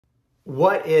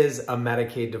What is a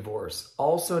Medicaid divorce,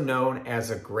 also known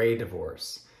as a gray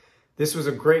divorce? This was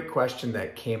a great question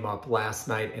that came up last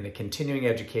night in a continuing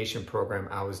education program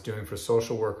I was doing for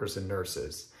social workers and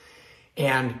nurses.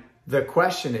 And the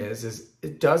question is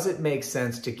does it make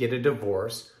sense to get a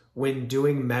divorce when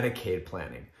doing Medicaid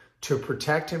planning? To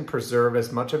protect and preserve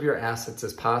as much of your assets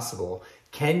as possible,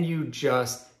 can you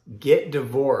just get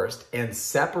divorced and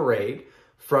separate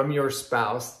from your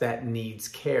spouse that needs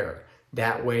care?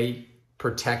 That way,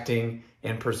 protecting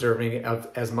and preserving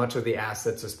as much of the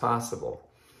assets as possible.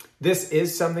 This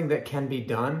is something that can be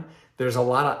done. There's a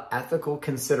lot of ethical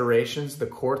considerations the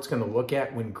court's going to look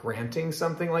at when granting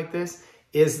something like this.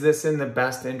 Is this in the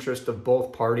best interest of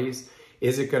both parties?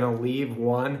 Is it going to leave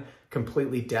one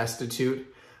completely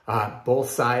destitute?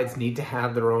 Both sides need to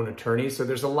have their own attorneys. So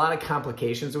there's a lot of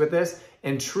complications with this.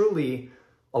 And truly,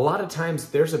 a lot of times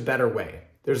there's a better way.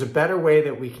 There's a better way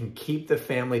that we can keep the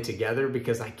family together,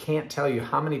 because I can't tell you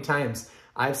how many times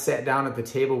I've sat down at the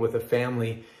table with a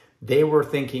family. They were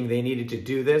thinking they needed to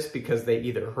do this because they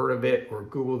either heard of it or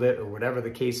Googled it or whatever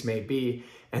the case may be.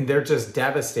 And they're just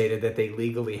devastated that they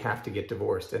legally have to get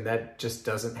divorced. And that just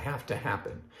doesn't have to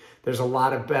happen. There's a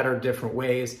lot of better, different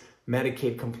ways.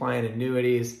 Medicaid compliant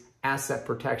annuities, asset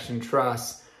protection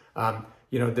trusts.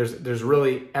 There's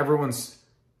really, everyone's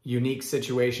unique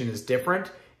situation is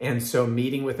different. And so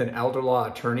meeting with an elder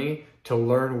law attorney to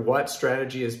learn what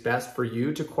strategy is best for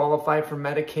you to qualify for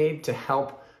Medicaid to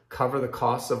help cover the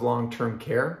costs of long-term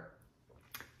care.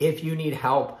 If you need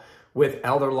help with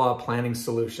elder law planning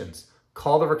solutions,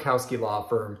 call the Rakowski Law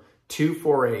Firm,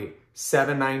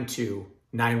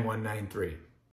 248-792-9193.